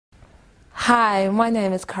Hi, my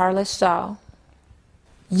name is Carla Shaw.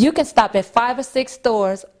 You can stop at 5 or 6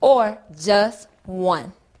 stores or just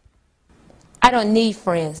one. I don't need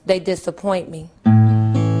friends, they disappoint me.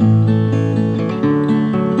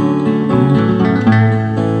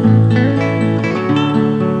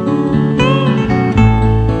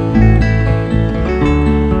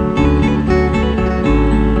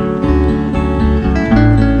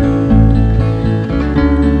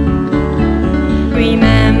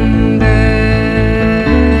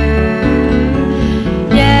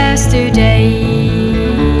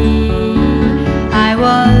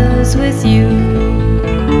 With you,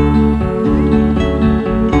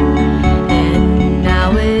 and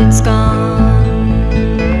now it's gone.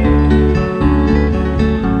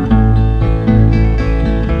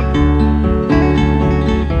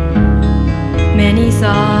 Many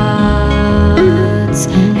thoughts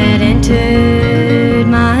had entered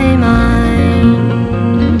my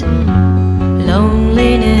mind: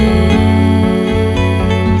 loneliness,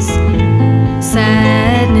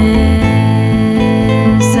 sadness,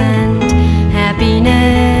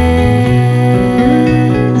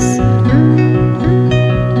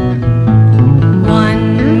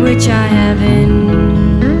 which I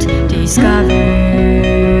haven't discovered.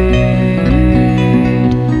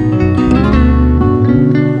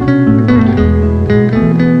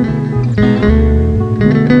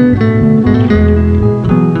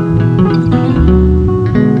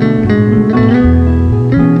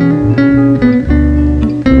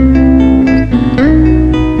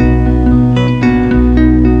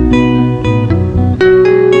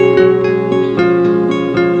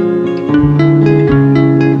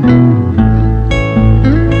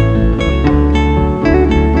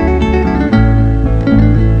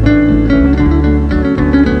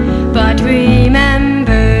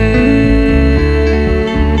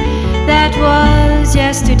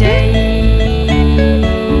 Yesterday,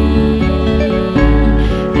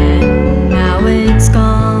 and now it's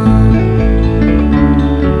gone.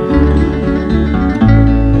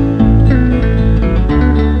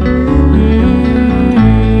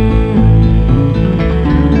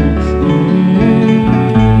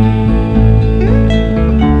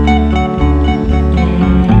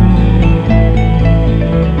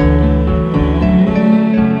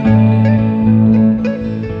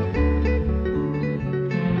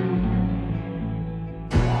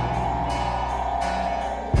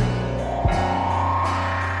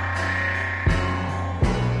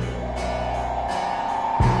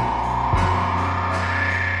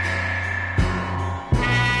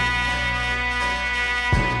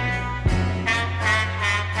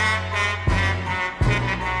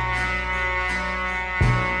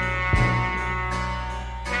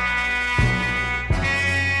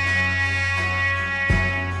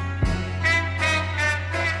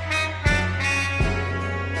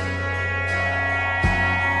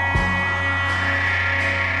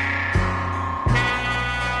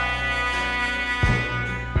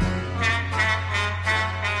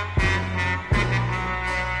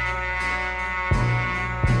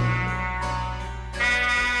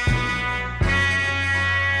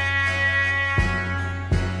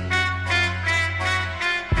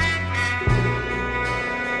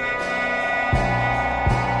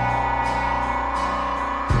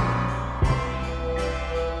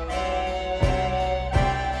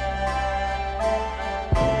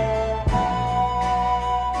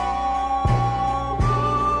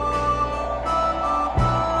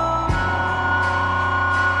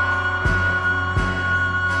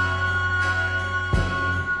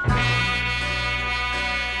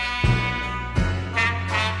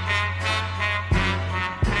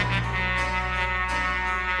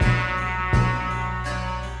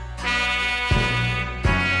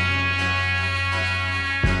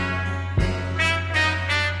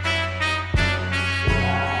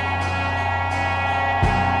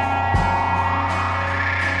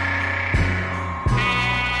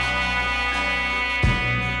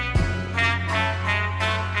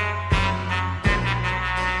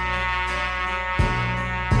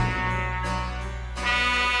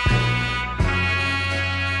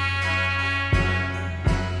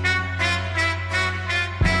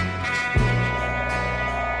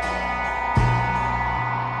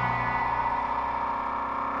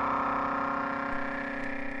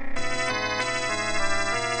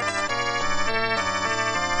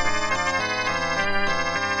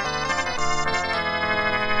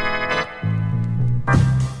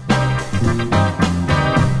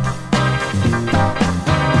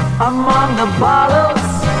 Among the bottles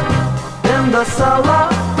in the cellar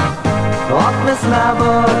of Miss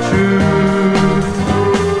Never True,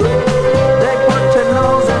 they put your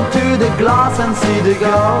nose into the glass and see the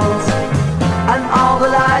girls, and all the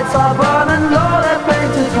lights are burning low, their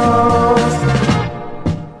painted halls.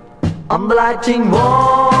 On the lighting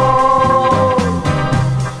wall,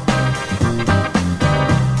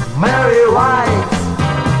 merry whites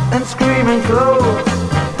and screaming clothes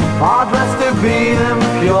are dressed to be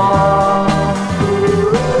impure.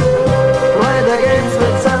 Play the games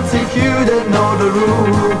with sense if you didn't know the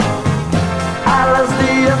rule. LSD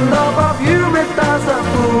and the perfume, it does a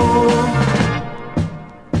fool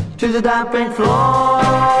to the damping floor.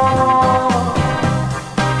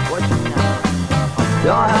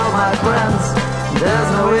 Your hell, my friends, there's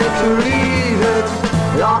no way to leave it.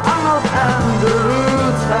 Your arms and the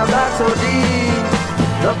roots have back so deep.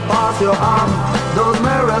 The path you're on, those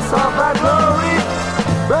mirrors of that glory,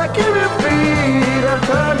 break your feet and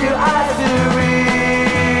turn your eyes to read.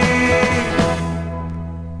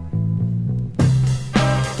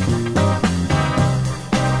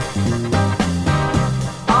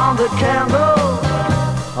 On the candle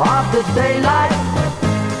of the daylight,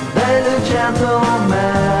 the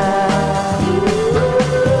gentleman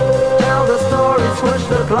tell the stories which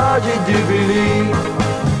the clergy do believe.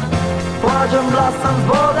 Fortune blossoms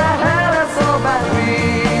for their hair is so badly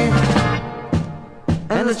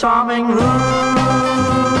in the charming room.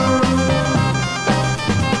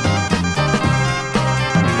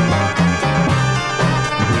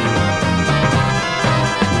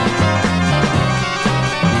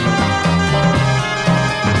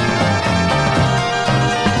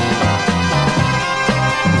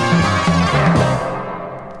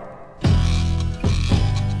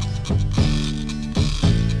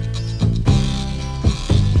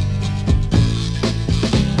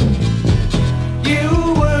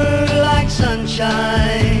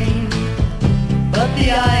 But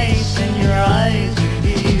the ice in your eyes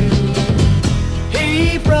revealed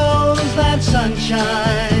he froze that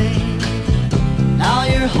sunshine. Now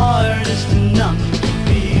your heart is too numb to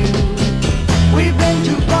feel. We've been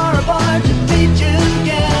too far apart to be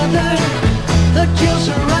together. The chill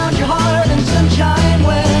surrounds your heart in sunshine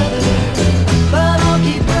weather. But I'll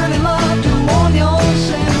keep burning love to warm your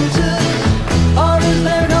senses. Or is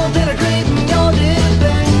there no vinegar in your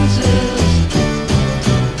defenses?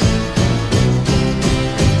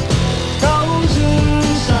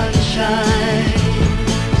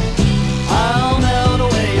 I'll melt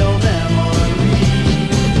away your memory.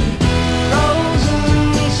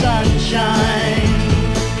 Frozen sunshine.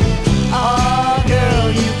 Oh, girl,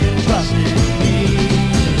 you can trust in me.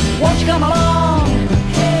 Won't you come along?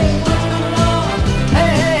 Hey, won't you come along?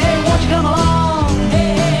 Hey, hey, hey, won't you come along?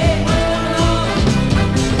 Hey, hey, won't you come along?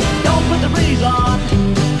 Don't put the breeze on.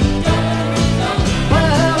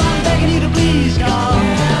 Well, I'm begging you to please come.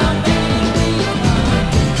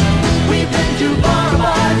 We've been too far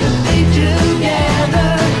apart to stay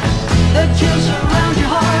together. The chill surrounds your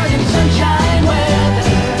heart in sunshine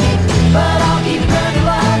weather. But I'll keep burning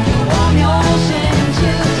love to warm your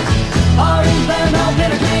senses. Or is there no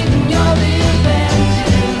bitter drink in your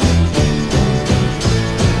defenses?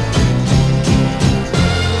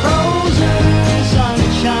 Frozen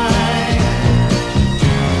sunshine,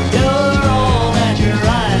 you're all that your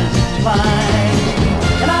eyes find.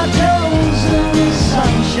 And I've chosen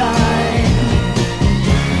sunshine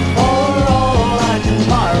for all our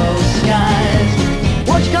tomorrow's skies.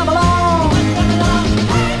 Won't you come along?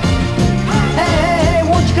 Hey, hey, hey,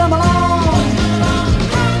 won't you come along?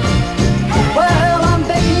 Well, I'm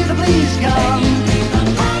begging you to please come.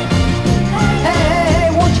 Hey, hey, hey,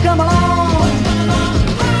 won't you come along?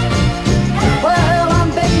 Well, I'm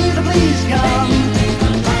begging you to please come.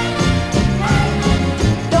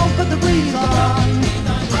 Don't put the breeze on.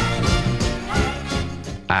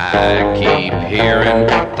 I keep hearing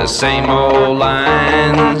the same old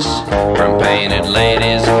lines from painted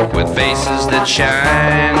ladies with faces that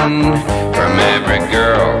shine, from every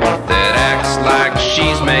girl that acts like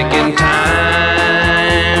she's making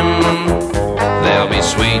time. They'll be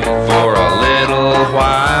sweet for a little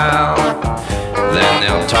while, then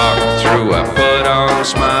they'll talk through a put-on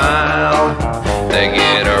smile. They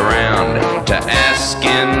get around to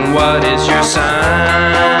asking, what is your sign?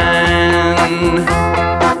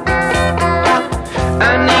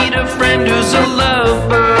 I need a friend who's a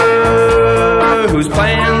lover, whose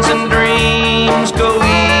plans and dreams go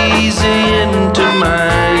easy into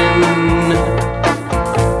mine.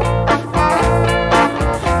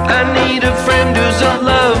 I need a friend who's a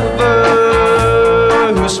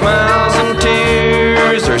lover, whose smiles and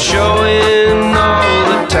tears are showing all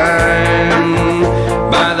the time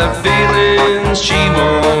by the feelings she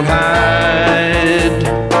won't hide.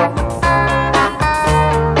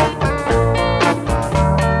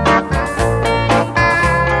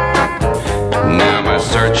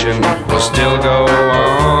 still go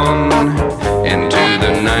on into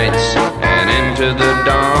the nights and into the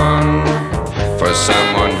dawn for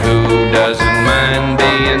someone who doesn't mind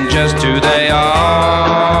being just who they are.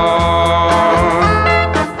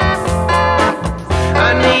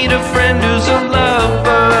 I need a friend who's a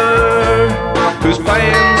lover, whose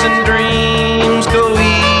plans and dreams go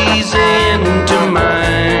easy into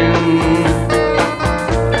mine.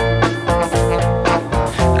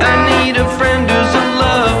 I need a friend who's a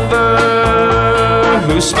lover,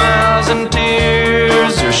 whose smiles and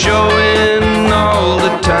tears are showing all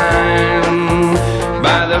the time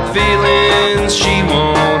by the feelings she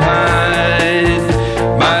won't hide,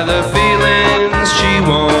 by the feelings she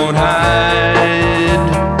won't hide.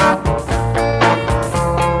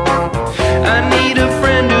 I need a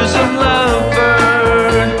friend who's a lover,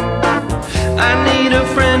 I need a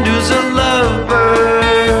friend who's a lover,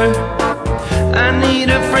 I need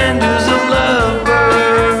a friend who's a lover,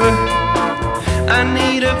 I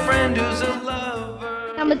need a friend who's a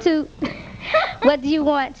lover. Number 2, what do you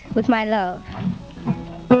want with my love?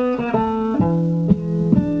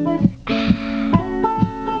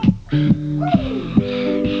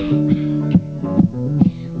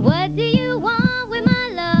 What do you want with my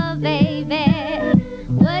love, baby?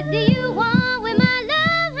 What do you want with my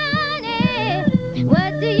love, honey?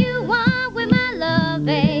 What do you want with my love,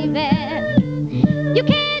 baby? You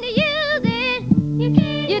can't use it.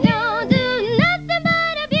 You don't do nothing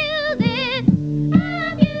but abuse it.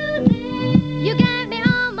 You got me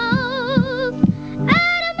almost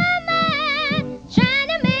out of my mind, trying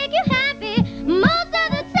to make you happy most of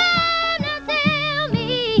the time. Now tell me,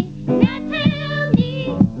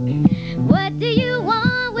 what do you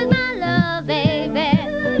want with my love, baby?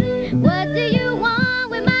 What do you want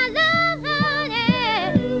with my love,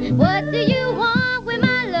 honey? What do you want with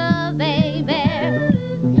my love, baby?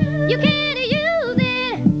 You can't use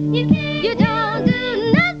it. You don't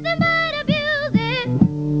do nothing but abuse it.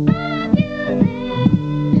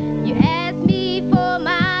 You asked me for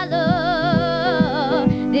my love.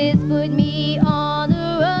 This put me on the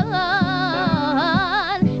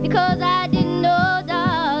run because I didn't know,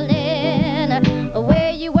 darling,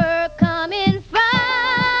 where you were coming from.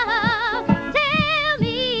 Tell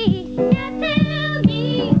me,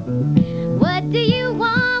 what do you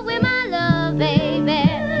want with my love, baby?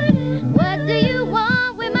 What do you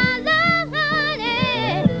want with my love,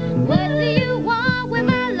 honey? What do you want with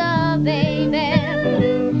my love, baby?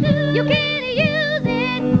 You can't use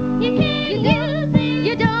it.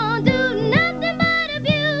 You don't do nothing but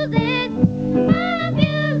abuse it.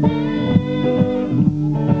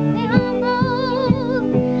 They almost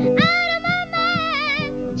out of my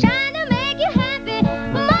mind, trying to make you happy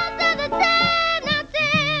most of the time. Now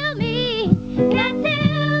tell me, what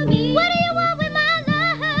do you want with my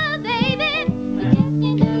love, baby?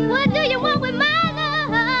 What do you want with my love?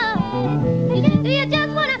 Do you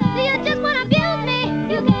just wanna abuse me?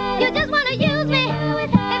 You just wanna use me?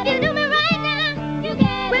 If you do me right now,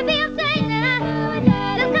 we'll be upside down.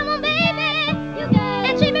 Just come on, baby,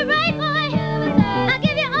 and treat me right, boy. I'll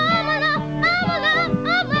give you all my love, all my love,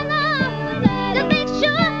 all my love. Just make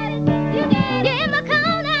sure you're in my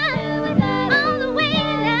corner all the way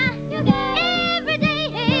now, every day.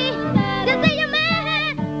 Just say you're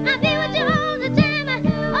mine, I'll be with you all the time.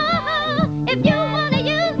 Oh, if you wanna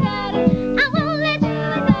use it, I won't let you.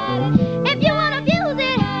 If you wanna abuse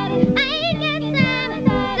it, I ain't got time.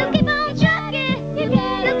 Just keep on trucking,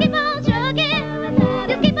 just keep on trucking,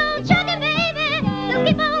 just keep on trucking, baby. Just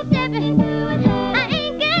keep on stepping. I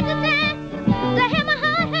ain't got the time to have my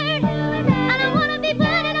heart hurt. I don't wanna be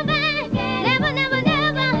put in a bind. Never, never,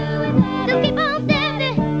 never. Just keep on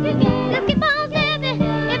stepping. Just keep on stepping.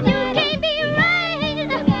 If you can't be right,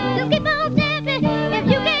 just keep on stepping. If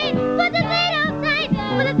you can't put the seat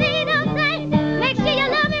outside, make sure you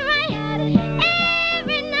love me right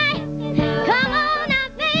every night. Come on now,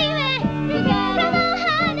 baby. Come on,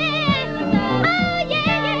 honey. Oh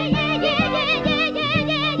yeah, yeah, yeah, yeah, yeah, yeah, yeah,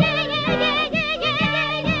 yeah, yeah, yeah, yeah,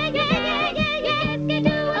 yeah, yeah.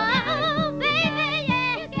 Oh baby,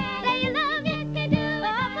 yeah. Say you love me.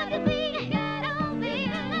 Oh, put the beat. Oh baby, love me.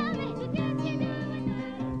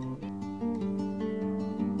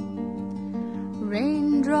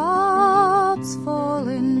 Raindrops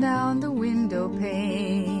falling down the window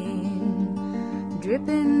pane,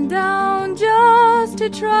 dripping down just to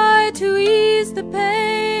try to ease the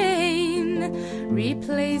pain,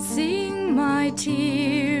 replacing my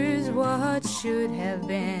tears, what should have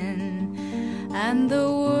been. And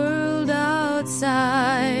the world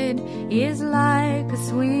outside is like a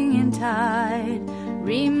swinging tide,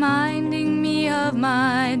 reminding me of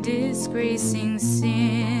my disgracing sin.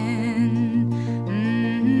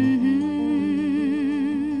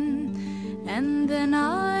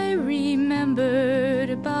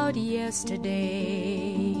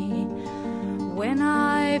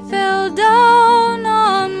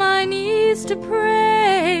 to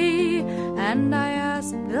pray, and I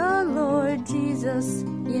asked the Lord Jesus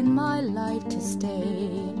in my life to stay.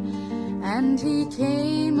 And he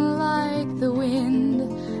came like the wind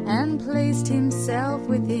and placed himself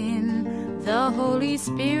within, the Holy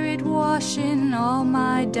Spirit washing all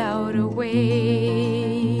my doubt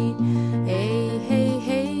away. Hey, hey,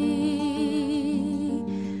 hey.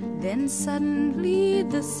 Then suddenly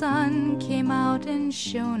the sun came out and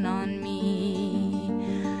shone on me,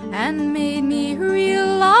 and made me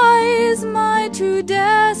realize my true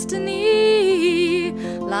destiny,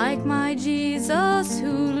 like my Jesus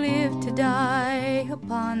who lived to die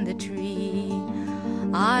upon the tree.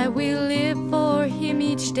 I will live for him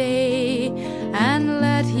each day and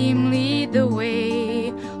let him lead the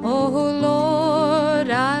way. Oh Lord,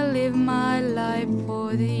 I live my life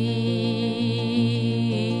for thee.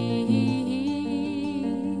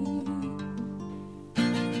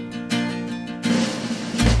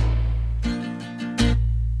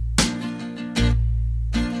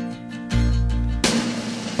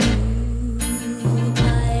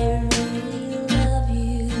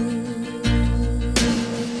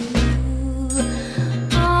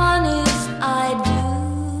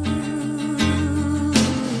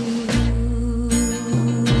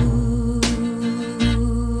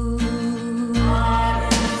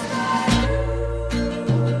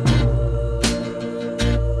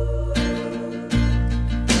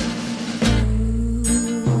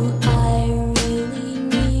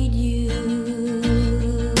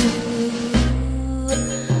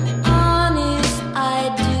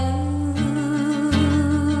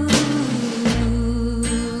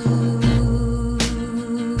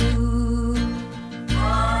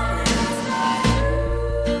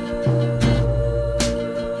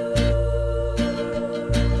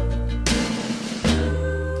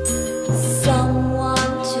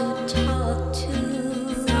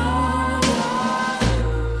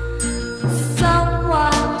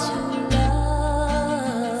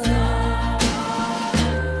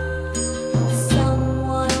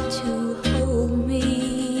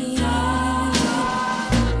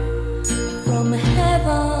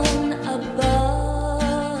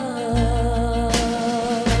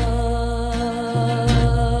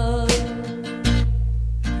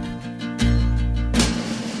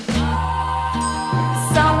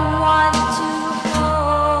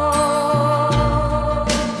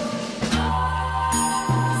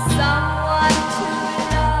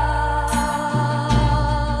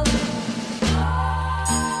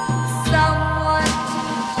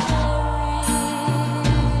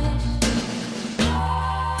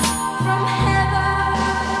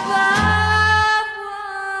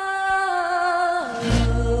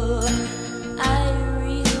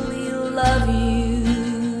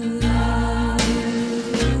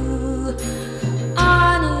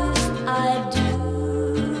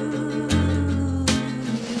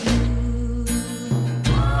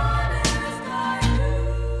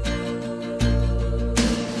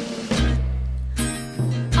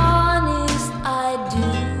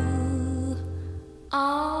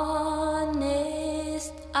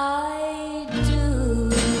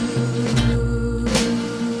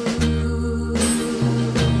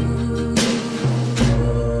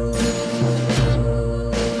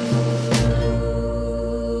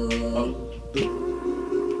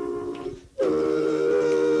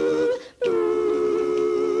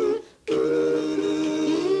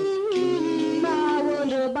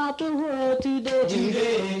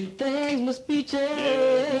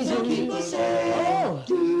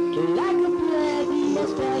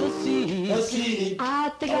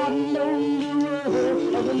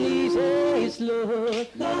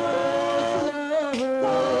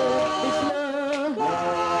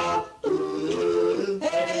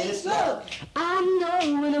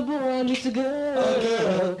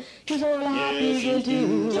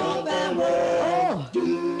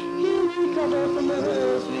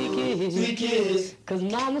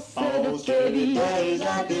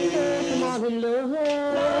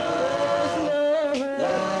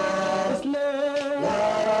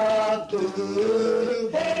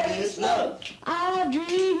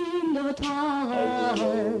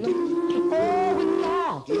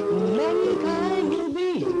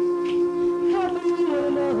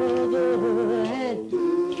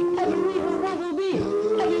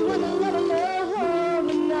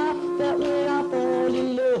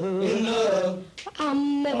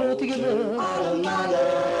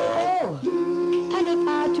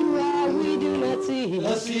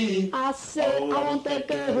 I said, I want that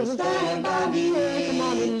girl standing by me. Come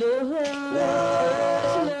on and love.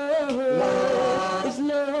 It's love. It's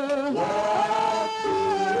love.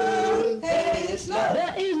 Hey, it's love.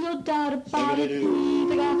 There is no doubt about it.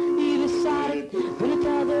 Think I even shot it. Gonna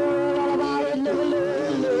tell the world all about it. Love,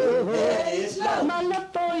 love, love. Hey, it's love. My love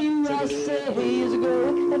for you, I say, is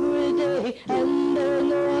growing every day. And there's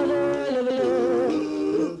no other love,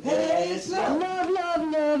 love. Hey, it's love. Love, love,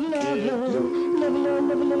 love, love, love. Love, love,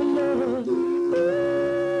 love, love, love.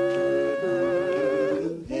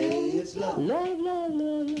 Hey, it's love. Love, love,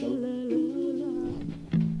 love, love, love, love.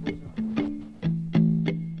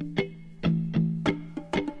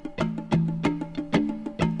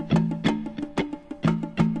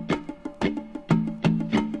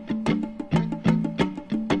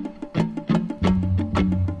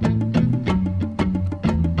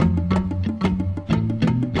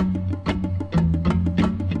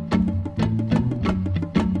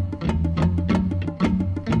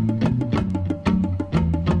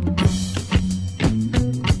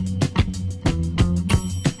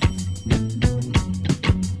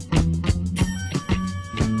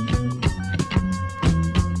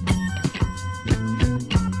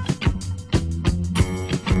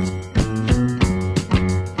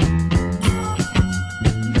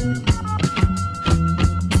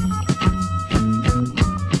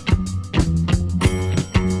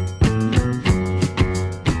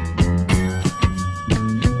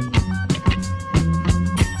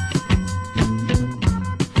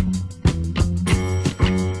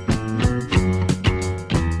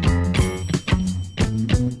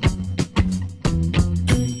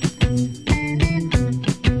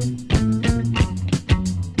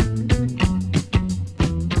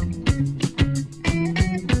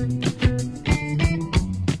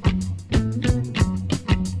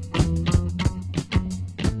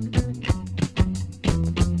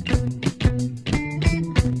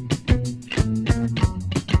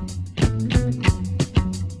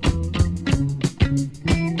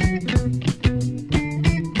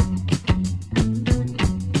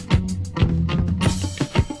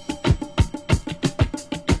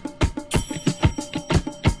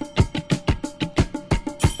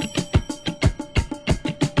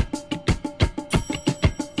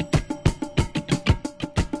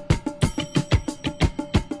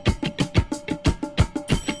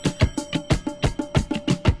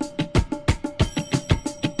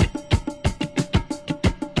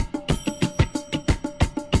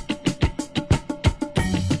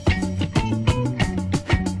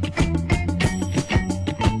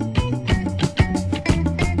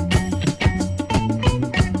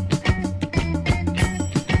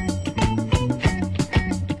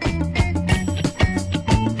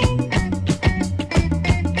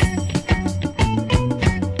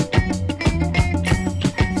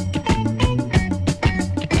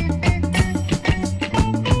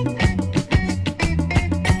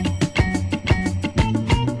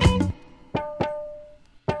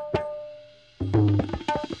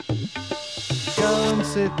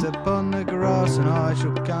 Sit upon the grass and I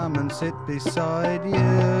shall come and sit beside you.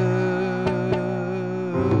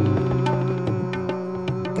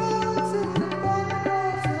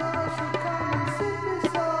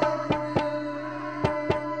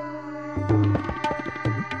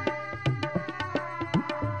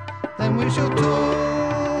 Then we shall talk.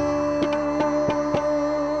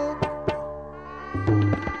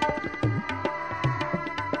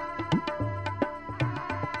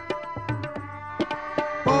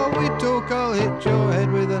 While we talk, I'll hit your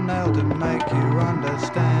head with a nail to make you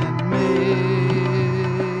understand me.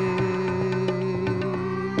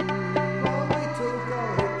 While we talk,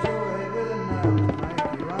 I'll hit your head with a nail to make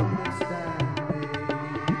you understand me.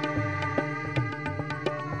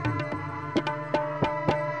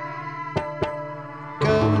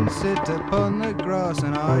 Go and sit upon the grass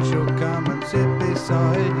and I shall come and sit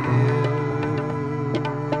beside you.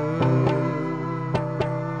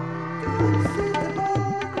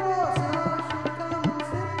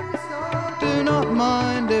 Do not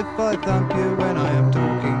mind if I thump you when I am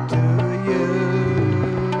talking to you.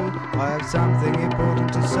 I have something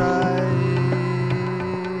important to say.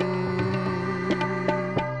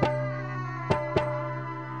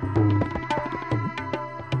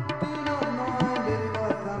 Do not mind if I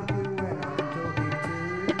thump you when I am talking to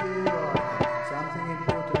you. I have something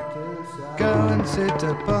important to say. Go and sit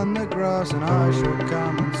upon the grass and I shall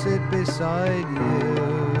come and sit beside you.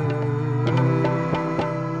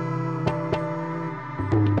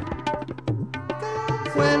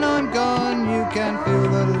 When I'm gone, you can feel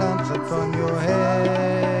the lumps upon your head.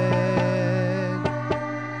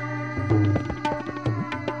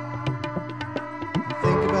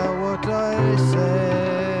 Think about what I said.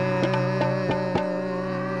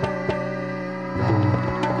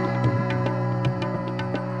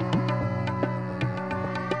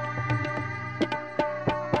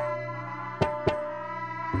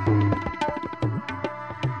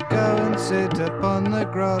 sit upon the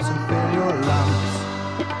grass and feel your lumps.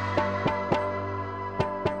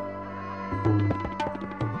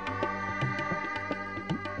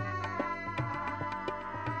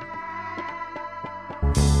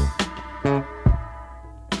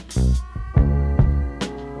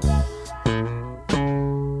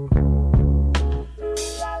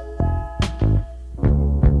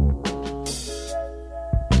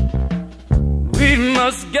 We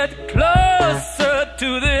must get closer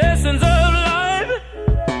to the essence of life,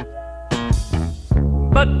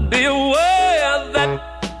 but be aware that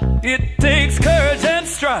it takes courage and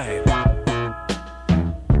strife.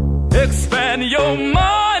 Expand your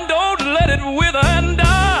mind, don't let it wither and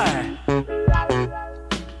die.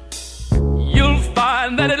 You'll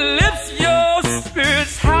find that it lifts your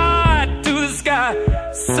spirits high to the sky.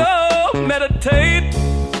 So meditate.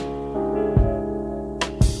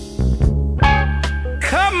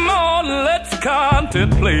 Come on, let's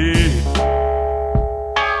contemplate.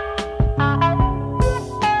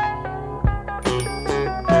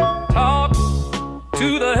 Talk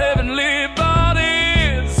to the heavenly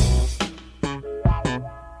bodies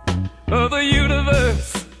of the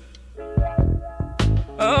universe,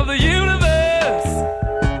 of the universe.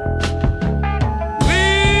 We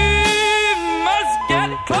must get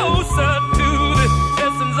closer to the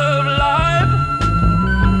essence of life.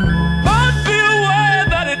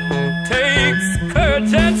 Takes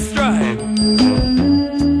courage and strife.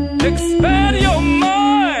 Expand your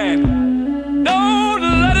mind, don't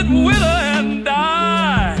let it wither and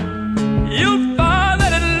die. You'll find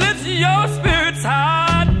that it lifts your spirits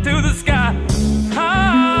high to the sky.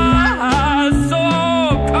 High, so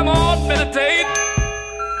come on, meditate.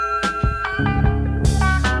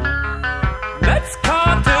 Let's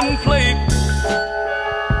contemplate.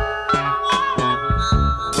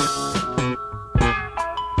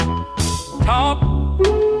 Talk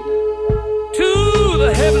to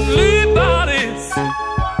the heavenly bodies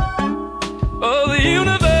of the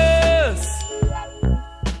universe,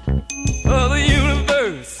 of the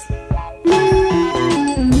universe.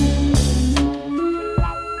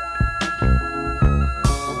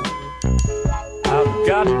 I've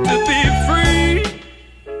got to be free,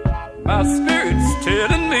 my spirit's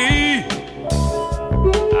telling me.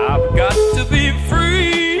 I've got to be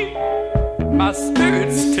free, my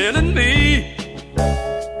spirit's telling me.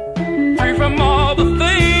 Free from all the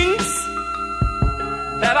things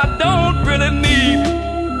that I don't really need.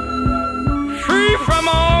 Free from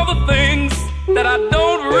all the things that I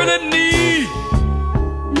don't really need.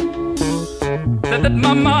 Said that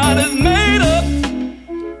my mind is made up,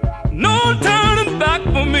 no turning back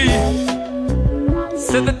for me.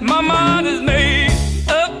 Said that my mind is made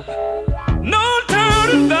up, no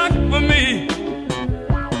turning back for me.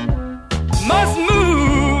 Must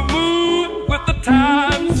move with the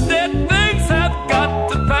times, that things have got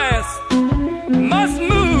to pass. Must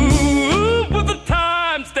move with the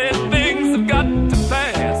times, that things have got to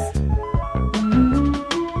pass.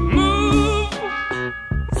 Move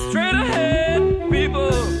straight ahead,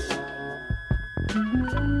 people.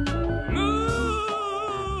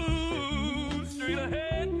 Move straight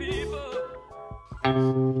ahead, people.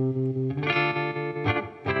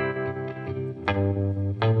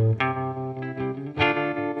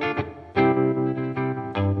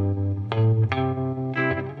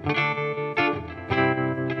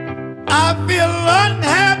 I feel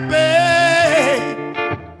unhappy.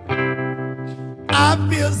 I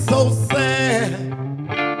feel so sad.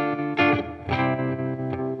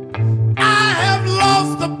 I have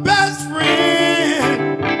lost the best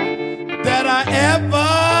friend that I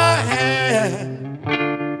ever had.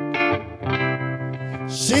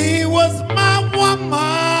 She was my woman.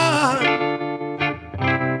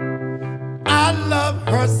 I love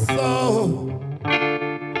her so.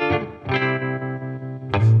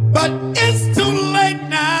 But it's too late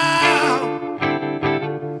now.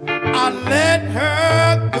 I let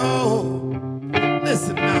her go.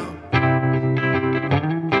 Listen now.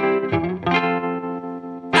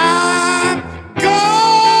 I'm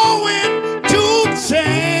going to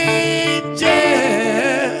change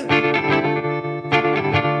it.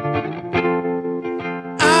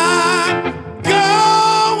 I'm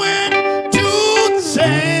going to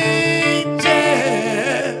change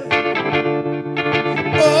it.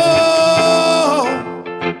 Oh,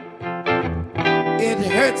 it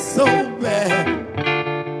hurts so bad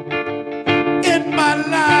in my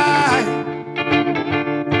life.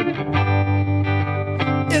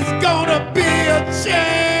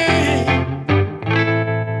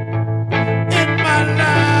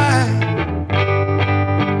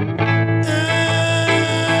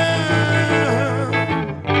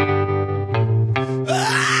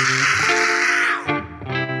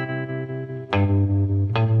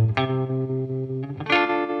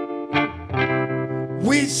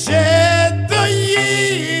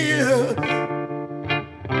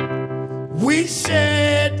 we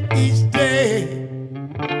shared each day.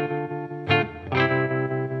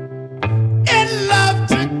 In love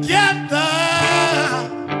together,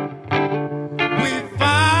 we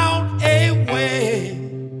found a way.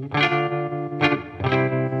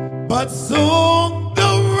 But soon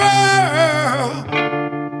the world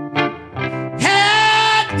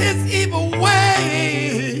had its evil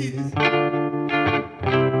ways.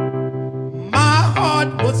 My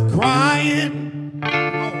heart was crying,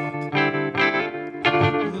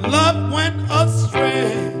 love went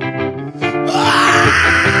astray.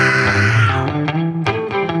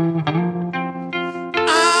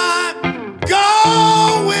 I'm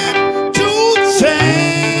going to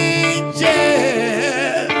change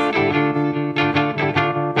it.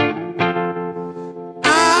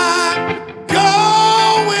 I'm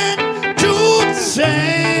going to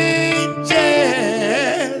change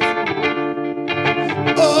it.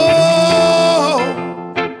 Oh,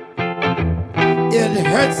 it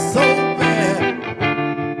hurts so bad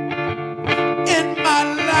in my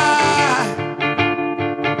life.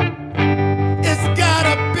 It's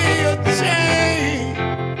gotta be a change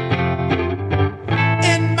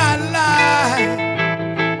in my life.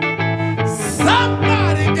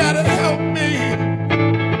 Somebody gotta help me.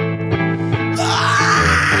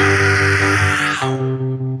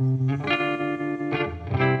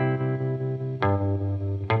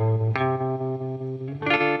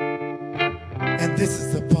 And this is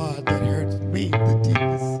the part that hurts me the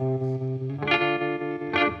deepest.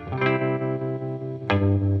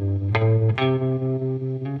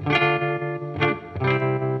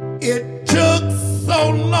 It took so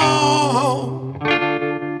long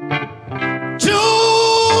to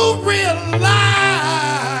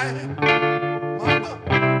realize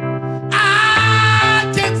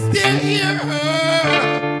I can still hear her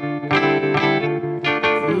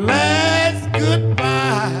last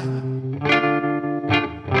goodbye.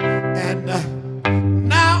 And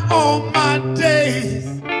now all my days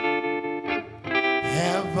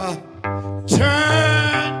have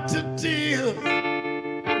turned to tears.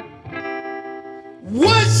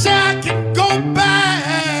 Wish I could go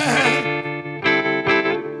back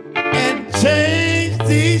and change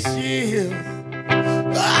these years.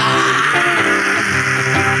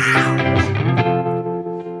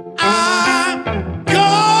 I'm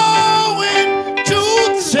going to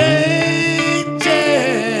change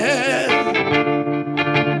it.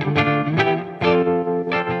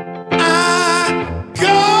 I'm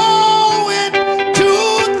going to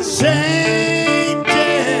change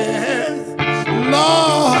it.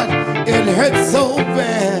 Lord, it hurts so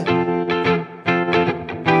bad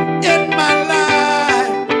in my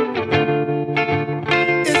life.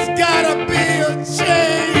 It's gotta be a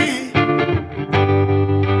change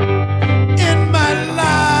in my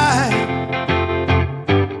life.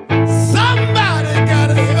 Somebody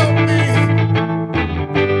gotta help me.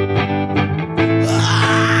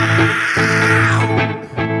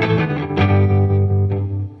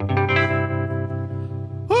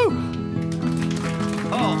 Woo!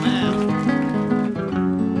 Oh man.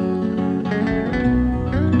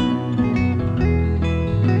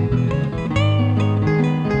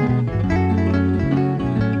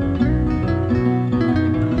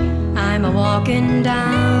 I'm a walking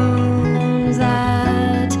down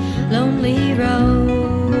that lonely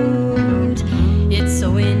road. It's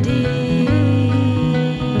so windy,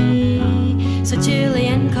 so chilly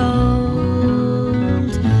and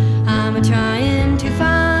cold. I'm a trying to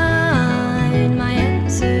find my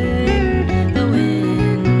answer in the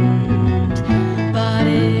wind, but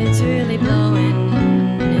it's really blowing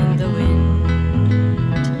in the wind.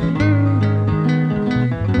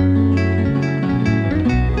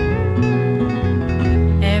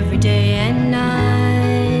 Every day and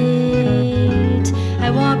night I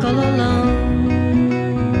walk all alone.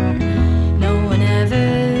 No one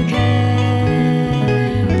ever cares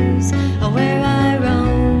where I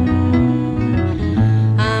roam.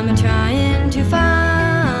 I'm trying to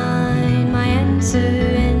find my answer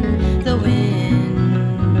in the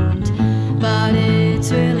wind, but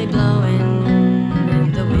it's really blowing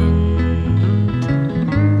in the wind.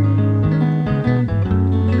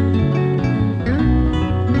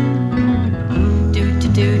 Do do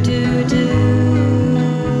do do do.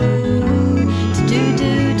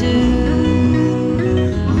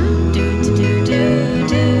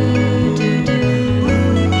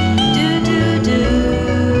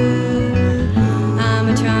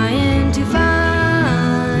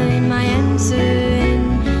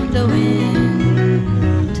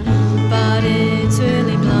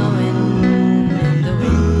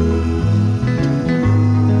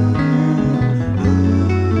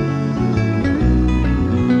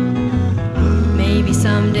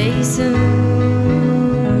 Pretty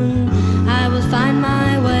soon I will find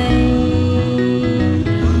my way.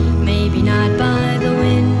 Maybe not by the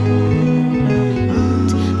wind,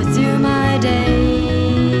 but through my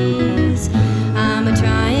days. I'm a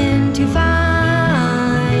trying to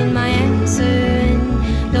find my answer in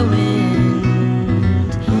the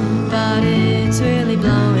wind, but it's really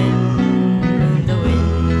blowing the wind.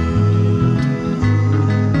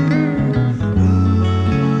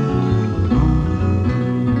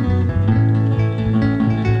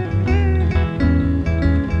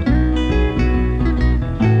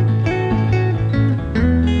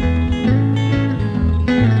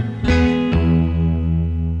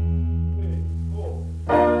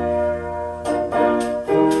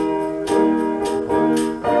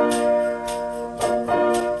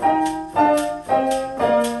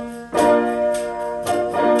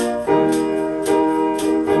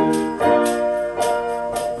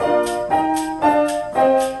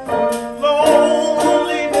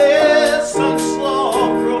 Loneliness and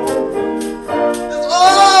sorrow is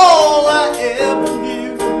all I ever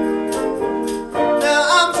knew. And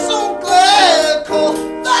I'm so glad 'cause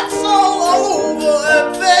that's all over,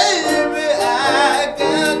 and baby, I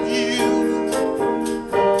got you.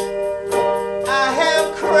 I have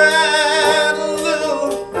cried a little,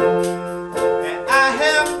 and I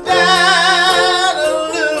have died a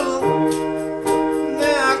little.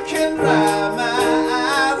 Now I can dry my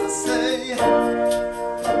eyes and say,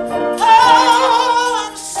 oh,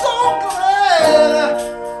 I'm so glad.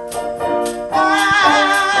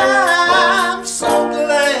 I'm so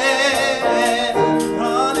glad,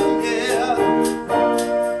 honey, yeah.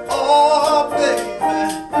 Oh, baby,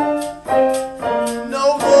 no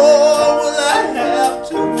more will I have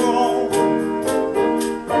to roam.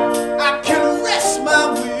 I can rest my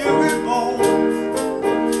weary bones.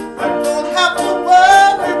 I don't have to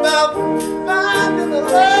worry about finding a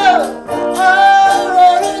love. I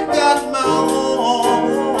already got my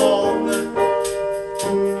own.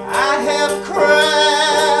 I have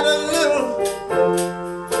cried a little,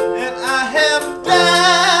 and I have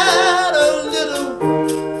died a little.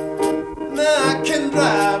 Now I can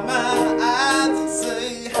dry my eyes and say,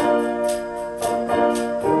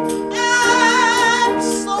 I'm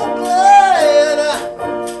so glad.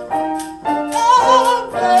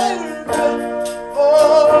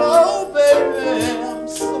 Oh, baby, I'm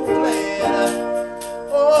so glad.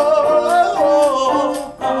 Oh,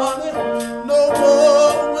 honey, no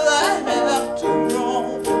more will I have to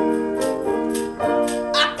roam.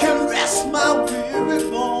 I can rest my weary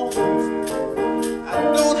bones. I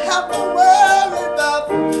don't have to worry about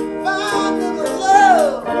finding a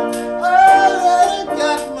love. I already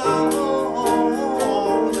got my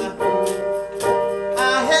own. I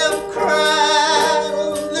have cried a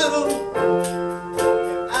little,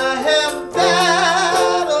 I have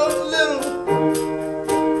died a little.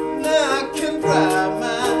 Now I can dry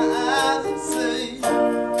my eyes and say,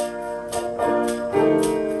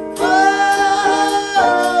 oh,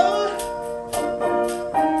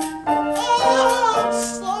 I'm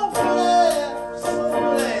so glad, I'm so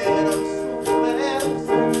glad, I'm so glad, I'm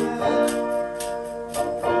so glad.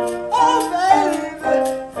 Oh, baby,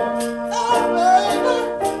 oh, baby,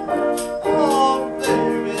 oh,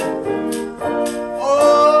 baby. Oh,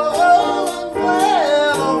 I'm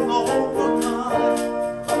glad all over, honey.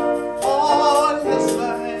 Oh, yes,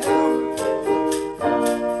 I am.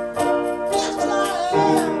 Yes, I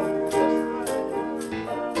am.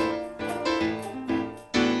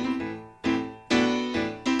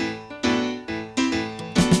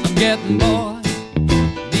 I'm getting bored,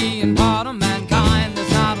 being part of mankind.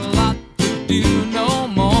 There's not a lot to do no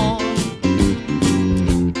more.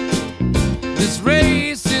 This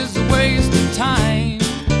race is a waste of time.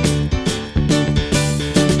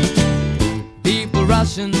 People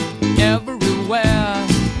rushing everywhere,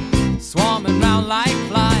 swarming round like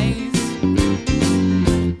flies.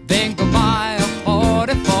 Think I'll buy a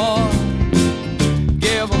 44,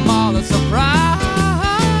 give them all a surprise.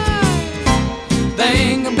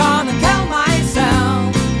 Think I'm gonna tell my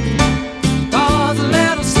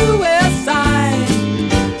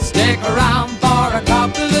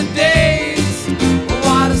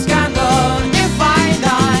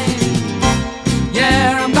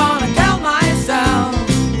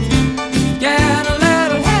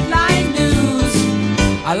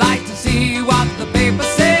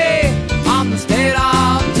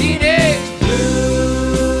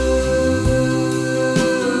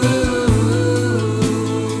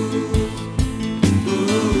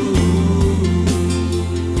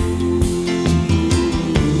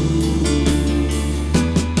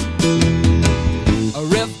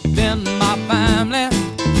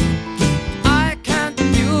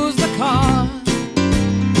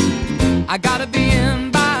I gotta be in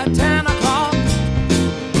by 10 o'clock.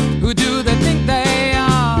 Who do they think they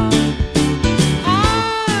are?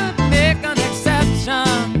 I'd make an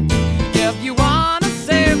exception if you wanna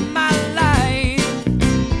save my life.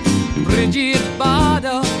 Bridget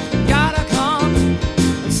Bardot, gotta come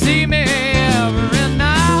and see me every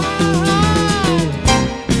night.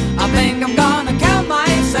 I think I'm gonna kill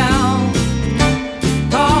myself,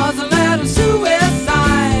 cause a little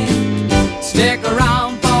suicide. Stick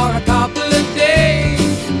around for a couple of days.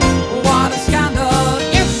 What a scandal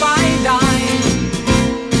if I die.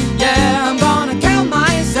 Yeah, I'm gonna kill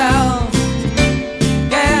myself.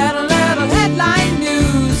 Get a little headline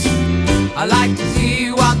news. I like to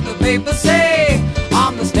see what the papers say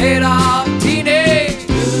on the state of teenage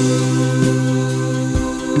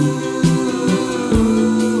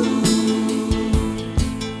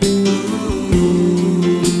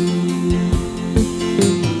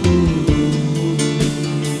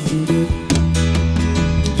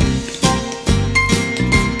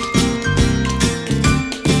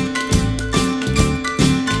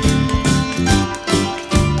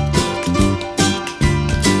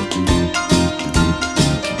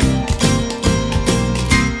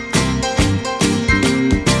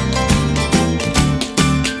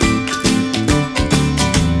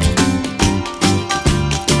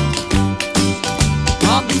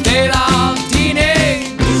on the state of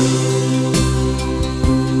teenage.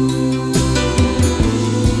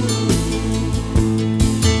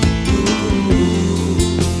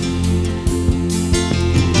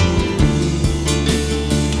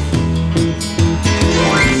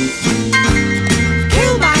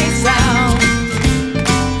 Kill myself.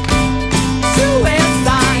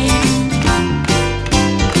 Suicide.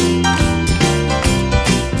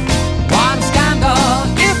 What a scandal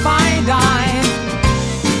if I die.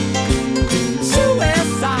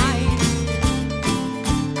 Suicide.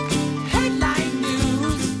 Headline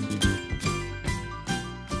news.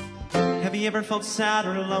 Have you ever felt sad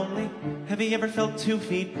or lonely? Have you ever felt 2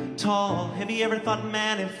 feet tall? Have you ever thought,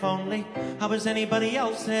 man, if only I was anybody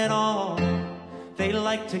else at all? They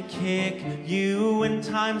like to kick you when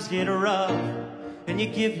times get rough, and you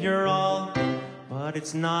give your all, but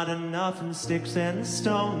it's not enough, and sticks and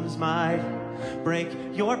stones might break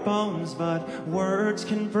your bones, but words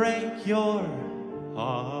can break your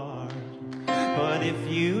heart. But if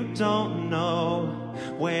you don't know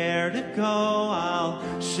where to go, I'll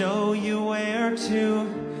show you where to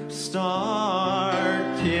start.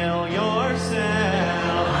 Kill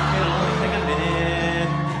yourself. It'll only take a minute,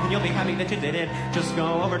 and you'll be happy that you did it. Just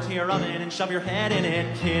go over to your oven and shove your head in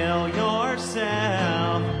it. Kill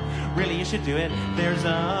yourself. Really, you should do it. There's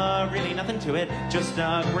really nothing to it. Just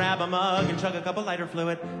grab a mug and chug a cup of lighter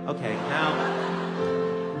fluid. Okay, now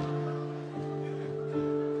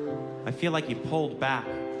I feel like you pulled back.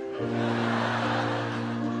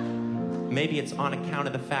 Maybe it's on account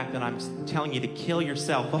of the fact that I'm telling you to kill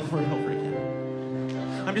yourself over and over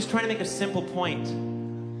again. I'm just trying to make a simple point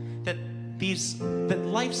that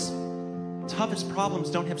life's toughest problems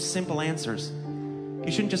don't have simple answers.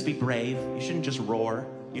 You shouldn't just be brave. You shouldn't just roar.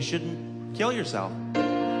 You shouldn't kill yourself.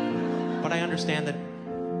 But I understand that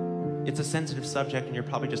it's a sensitive subject, and you're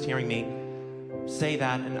probably just hearing me say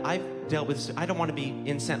that, and I've dealt with, I don't want to be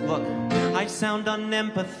incensed. Look, I sound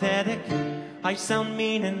unempathetic. I sound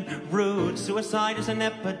mean and rude. Suicide is an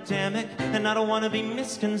epidemic, and I don't want to be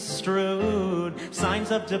misconstrued.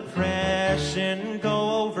 Signs of depression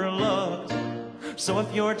go overlooked. So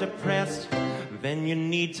if you're depressed, then you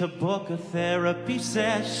need to book a therapy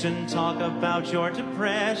session. Talk about your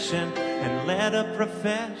depression and let a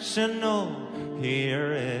professional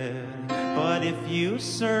hear it. But if you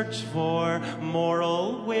search for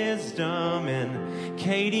moral wisdom in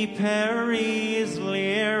Katy Perry's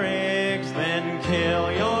lyrics, then kill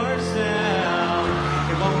yourself.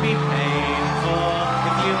 It won't be painful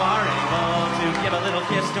if you are able to give a little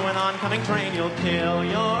kiss to an oncoming train. You'll kill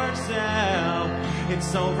yourself.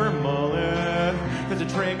 It's over, Muller. There's a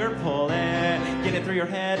trigger, pull it. Get it through your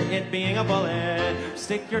head, it being a bullet.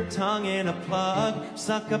 Stick your tongue in a plug.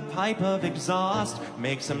 Suck a pipe of exhaust.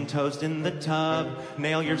 Make some toast in the tub.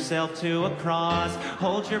 Nail yourself to a cross.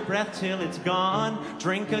 Hold your breath till it's gone.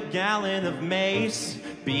 Drink a gallon of mace.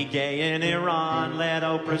 Be gay in Iran. Let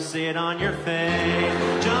Oprah sit on your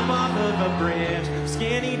face. Jump off of a bridge.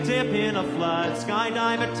 Skinny dip in a flood.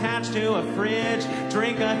 Skydive attached to a fridge.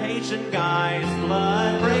 Drink a Haitian guy's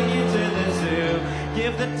blood. Bring you to the zoo.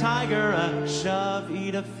 Give the tiger a shove.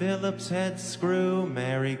 Eat a Phillips head screw.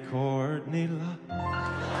 Marry Courtney Love.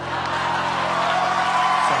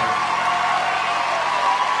 Sorry.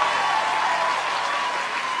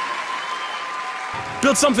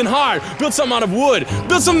 Build something hard, build something out of wood,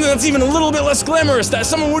 build something that's even a little bit less glamorous that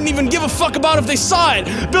someone wouldn't even give a fuck about if they saw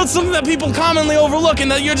it. Build something that people commonly overlook and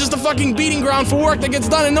that you're just a fucking beating ground for work that gets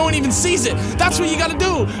done and no one even sees it. That's what you gotta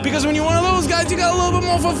do, because when you're one of those guys, you got a little bit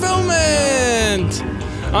more fulfillment.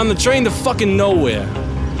 On the train to fucking nowhere.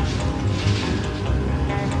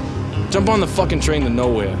 Jump on the fucking train to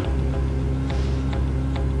nowhere.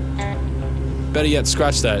 Better yet,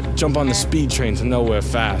 scratch that. Jump on the speed train to nowhere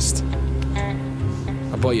fast.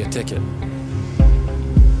 I bought you a ticket.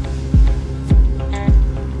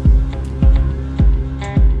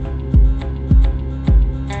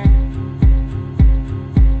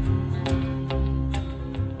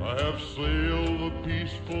 I have sailed the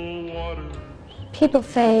peaceful waters. People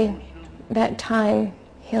say that time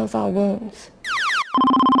heals all wounds.